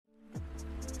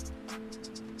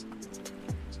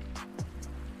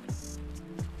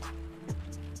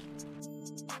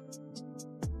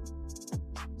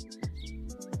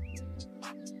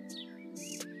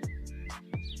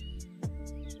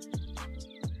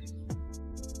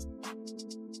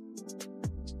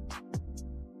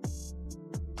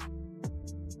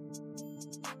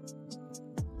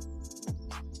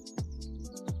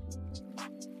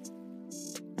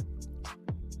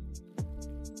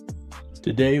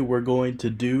Today we're going to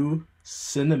do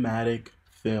cinematic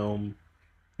film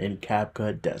in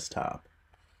CapCut Desktop.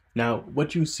 Now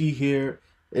what you see here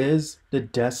is the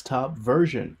desktop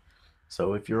version.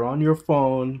 So if you're on your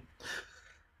phone,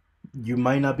 you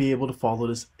might not be able to follow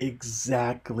this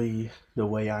exactly the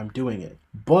way I'm doing it,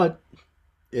 but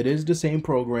it is the same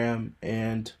program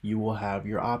and you will have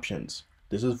your options.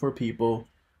 This is for people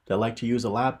that like to use a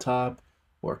laptop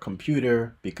or a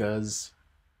computer because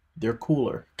they're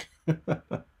cooler.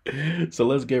 So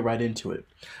let's get right into it.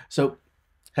 So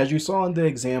as you saw in the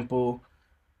example,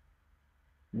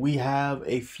 we have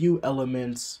a few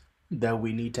elements that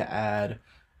we need to add,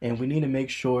 and we need to make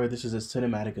sure this is as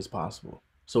cinematic as possible.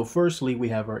 So firstly, we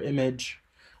have our image.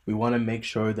 We want to make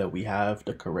sure that we have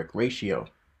the correct ratio.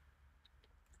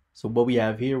 So what we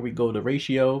have here, we go to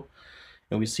ratio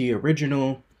and we see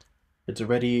original. It's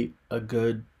already a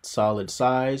good solid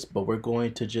size, but we're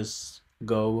going to just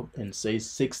go and say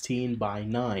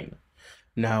 16:9.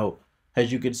 Now,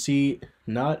 as you can see,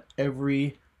 not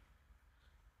every,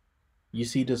 you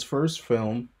see this first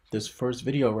film, this first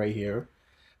video right here,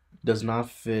 does not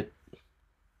fit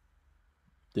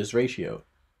this ratio.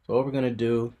 So what we're going to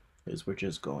do is we're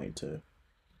just going to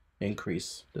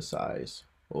increase the size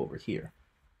over here,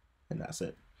 and that's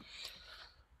it.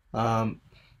 So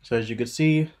as you can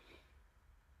see,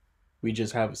 we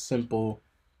just have a simple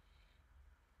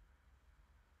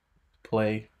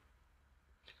play.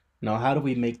 Now, how do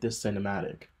we make this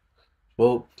cinematic?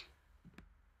 Well,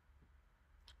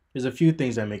 there's a few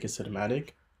things that make it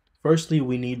cinematic. Firstly,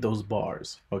 we need those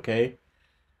bars, okay?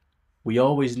 We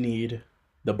always need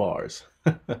the bars.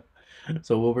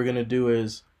 So what we're gonna do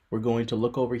is we're going to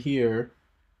look over here.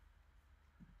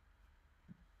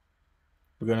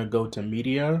 We're gonna go to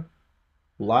Media,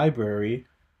 Library,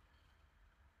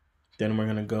 then we're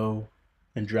gonna go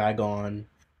and drag on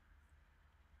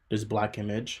this black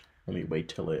image. Let me wait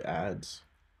till it adds,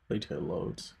 wait till it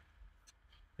loads.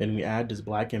 Then we add this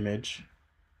black image.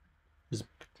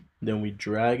 Then we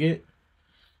drag it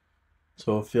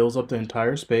so it fills up the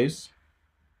entire space.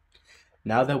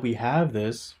 Now that we have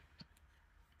this,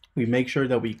 we make sure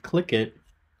that we click it.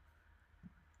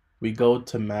 We go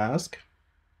to mask,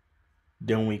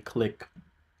 then we click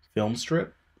film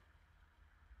strip,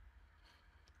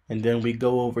 and then we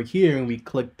go over here and we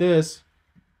click this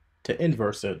to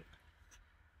inverse it,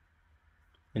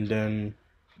 and then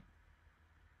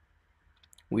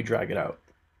we drag it out.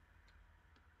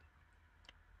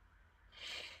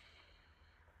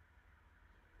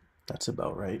 That's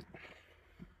about right.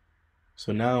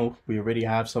 So now we already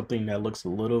have something that looks a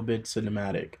little bit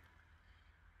cinematic.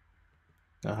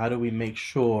 Now how do we make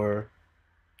sure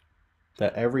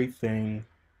that everything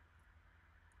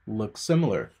looks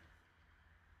similar?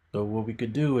 So what we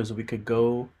could do is we could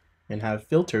go and have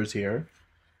filters here.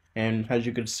 And as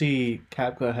you can see,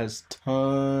 CapCut has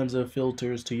tons of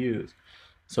filters to use.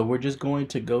 So we're just going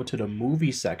to go to the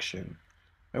movie section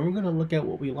and we're going to look at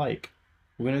what we like.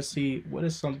 We're going to see what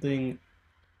is something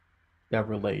that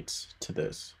relates to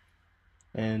this.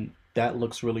 And that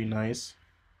looks really nice.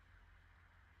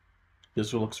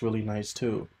 This looks really nice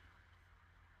too.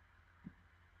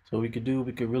 So we could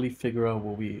really figure out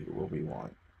what we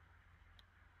want.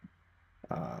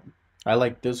 I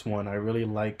like this one. I really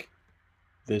like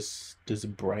this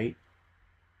bright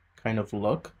kind of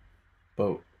look.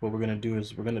 But what we're gonna do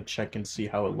is we're gonna check and see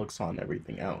how it looks on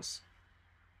everything else.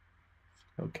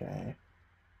 Okay.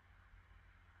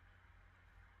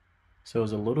 So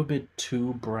it's a little bit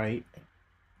too bright,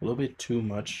 a little bit too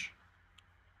much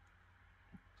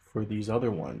for these other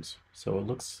ones. So it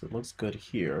looks good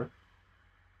here.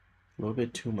 A little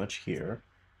bit too much here.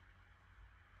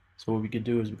 So what we could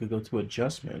do is we could go to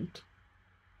adjustment.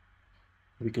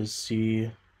 We could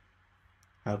see,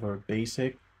 have our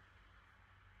basic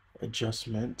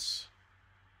adjustments.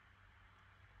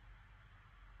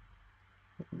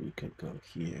 We could go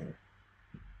here.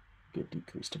 We could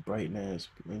decrease the brightness,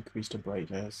 we could increase the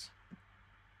brightness,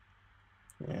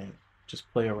 and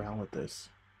just play around with this.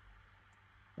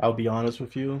 I'll be honest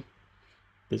with you,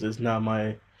 this is not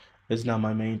my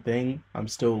main thing. I'm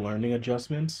still learning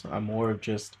adjustments. I'm more of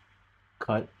just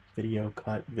cut video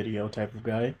type of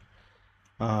guy.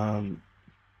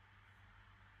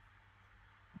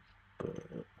 But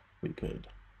we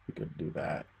we could do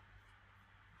that.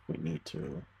 We need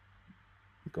to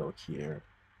go here.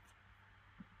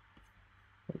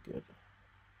 We could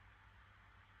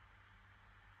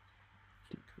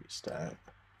decrease that.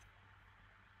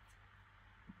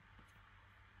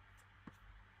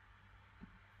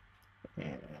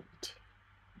 And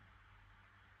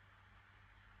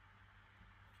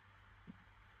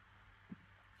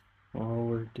all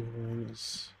we're doing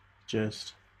is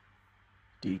just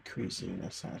decreasing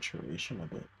the saturation a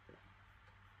bit.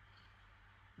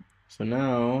 So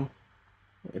now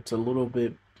it's a little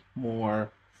bit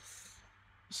more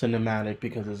cinematic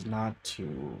because it's not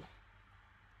too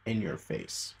in your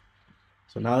face.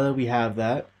 So now that we have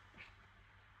that,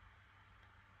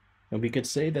 and we could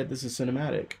say that this is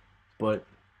cinematic, but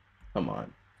come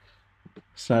on.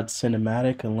 It's not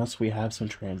cinematic unless we have some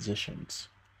transitions.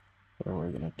 What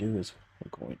we're going to do is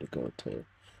we're going to go to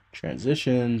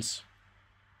transitions.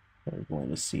 We're going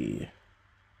to see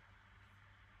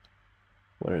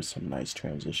what are some nice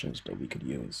transitions that we could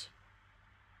use.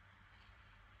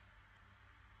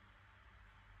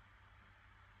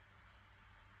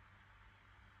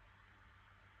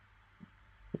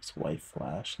 It's white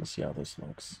flash. Let's see how this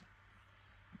looks.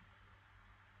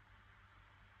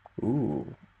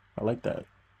 Ooh, I like that.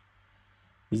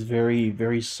 It's very,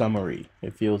 very summery.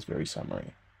 It feels very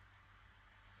summery.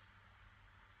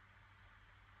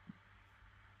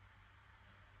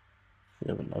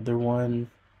 We have another one.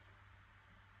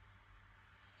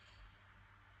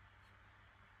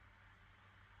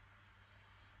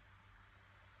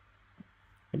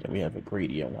 And then we have a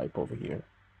gradient wipe over here.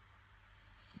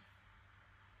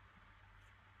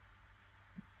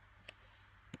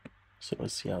 So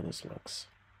let's see how this looks.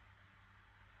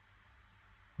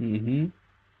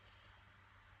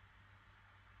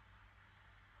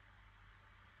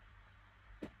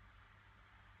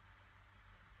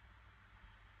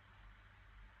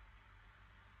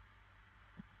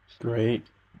 Great.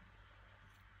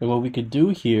 And what we could do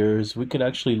here is we could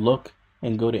actually look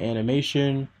and go to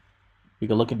animation. We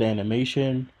could look at the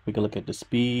animation. We could look at the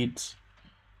speeds.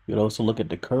 We could also look at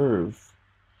the curve.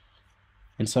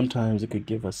 And sometimes it could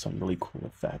give us some really cool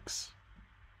effects.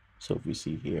 So if we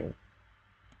see here,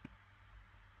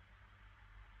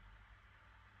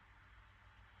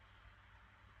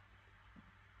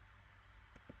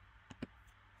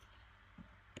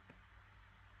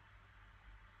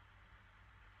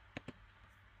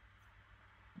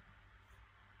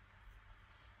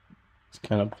 it's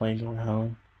kind of playing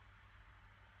around.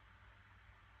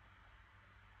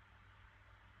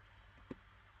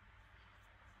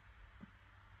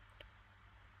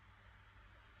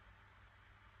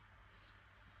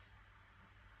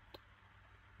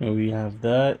 And we have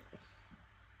that.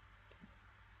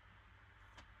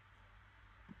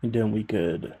 And then we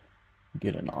could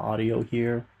get an audio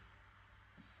here.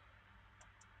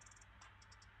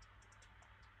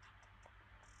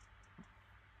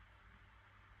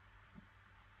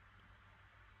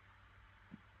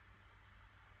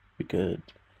 We could.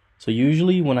 So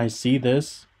usually when I see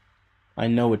this, I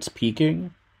know it's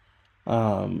peaking.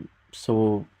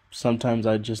 So sometimes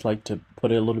I just like to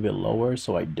put it a little bit lower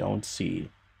so I don't see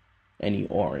any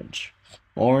orange.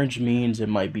 Orange means it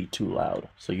might be too loud,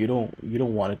 so you don't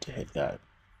want it to hit that.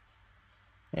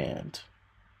 And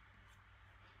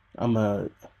I'm gonna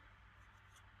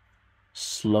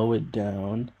slow it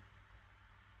down.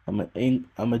 I'm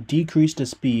gonna decrease the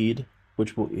speed,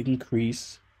 which will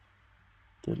increase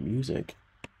the music.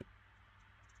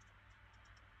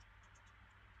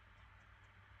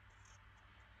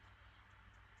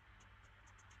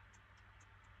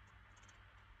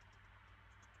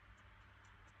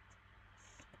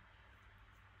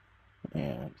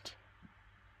 And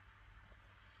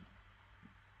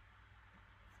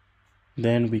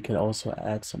then we could also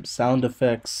add some sound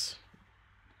effects.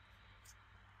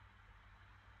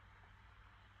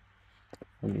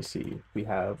 Let me see. We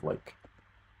have like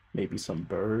maybe some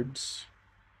birds.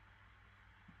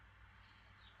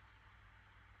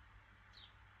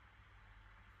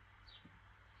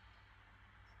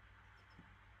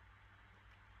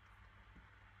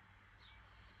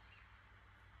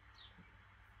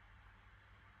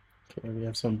 Okay, we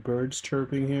have some birds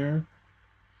chirping here.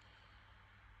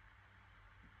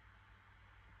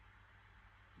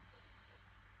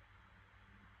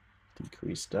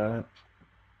 Decrease that.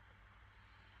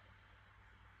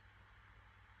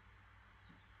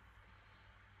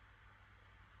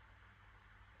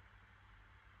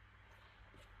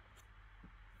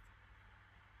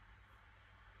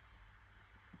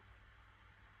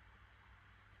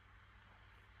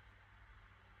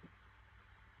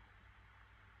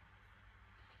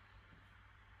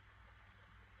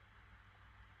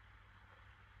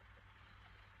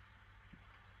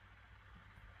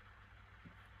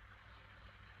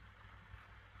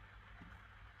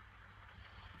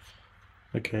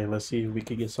 Okay, let's see if we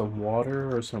could get some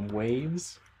water or some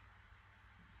waves.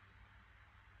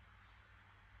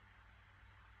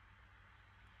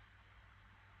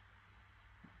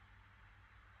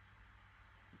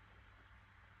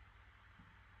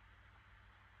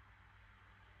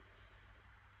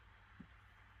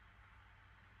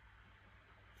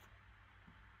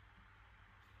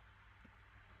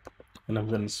 And I'm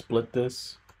going to split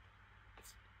this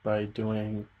by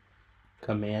doing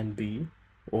Command B,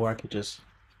 or I could just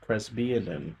press B and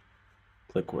then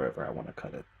click wherever I want to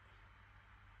cut it.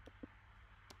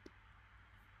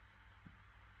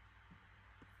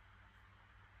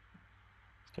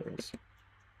 Okay, so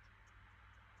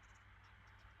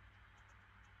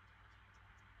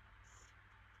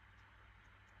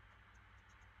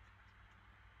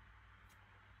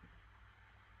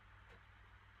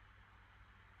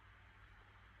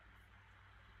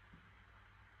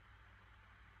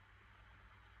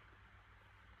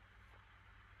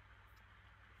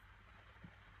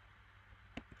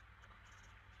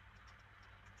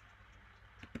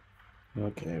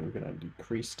okay, we're gonna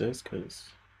decrease this because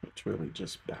it's really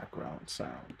just background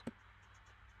sound.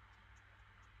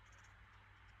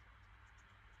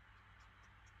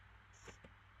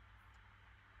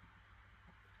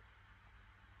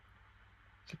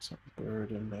 Get some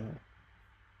bird in there.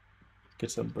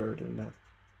 Get some bird in there.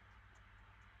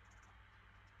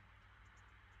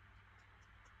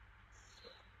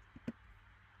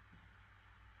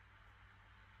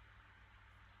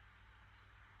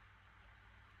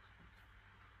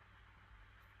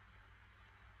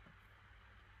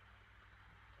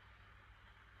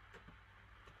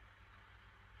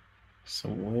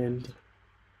 Some wind.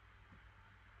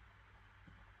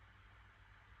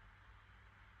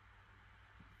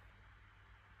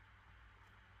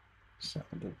 Sound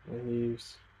of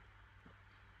waves.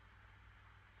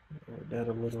 Lower that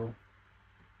a little.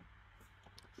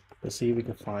 Let's see if we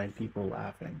can find people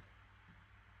laughing.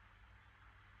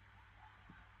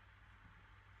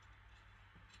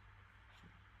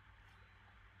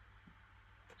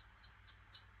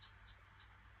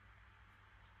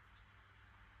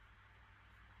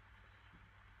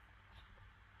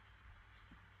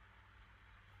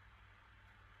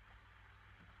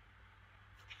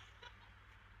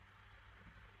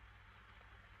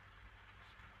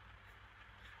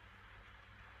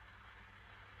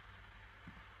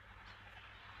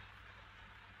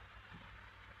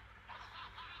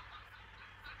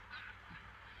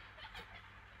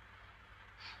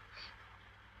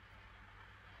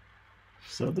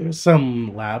 So there's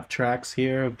some laugh tracks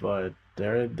here, but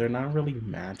they're not really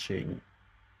matching.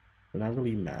 They're not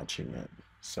really matching it.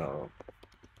 So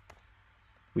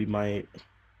we might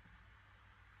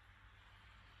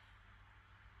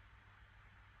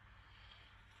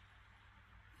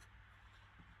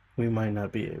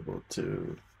not be able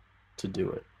to do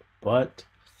it. But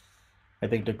I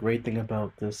think the great thing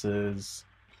about this is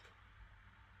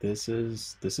this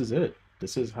is it.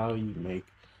 This is how you make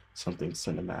something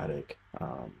cinematic.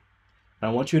 I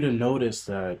want you to notice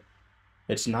that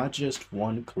it's not just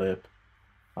one clip,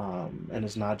 and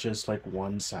it's not just like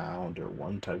one sound or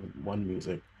one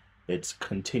music. It's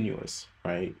continuous,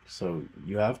 right? So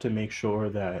you have to make sure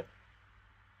that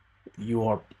you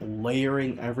are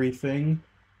layering everything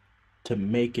to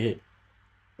make it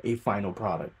a final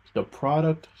product. The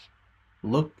product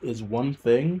look is one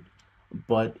thing,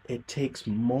 but it takes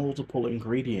multiple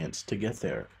ingredients to get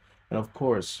there. And of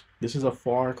course, this is a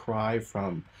far cry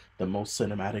from the most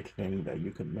cinematic thing that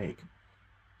you could make.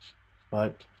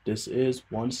 But this is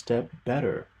one step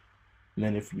better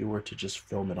than if you were to just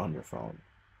film it on your phone.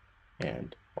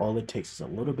 And all it takes is a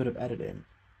little bit of editing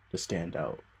to stand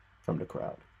out from the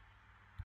crowd.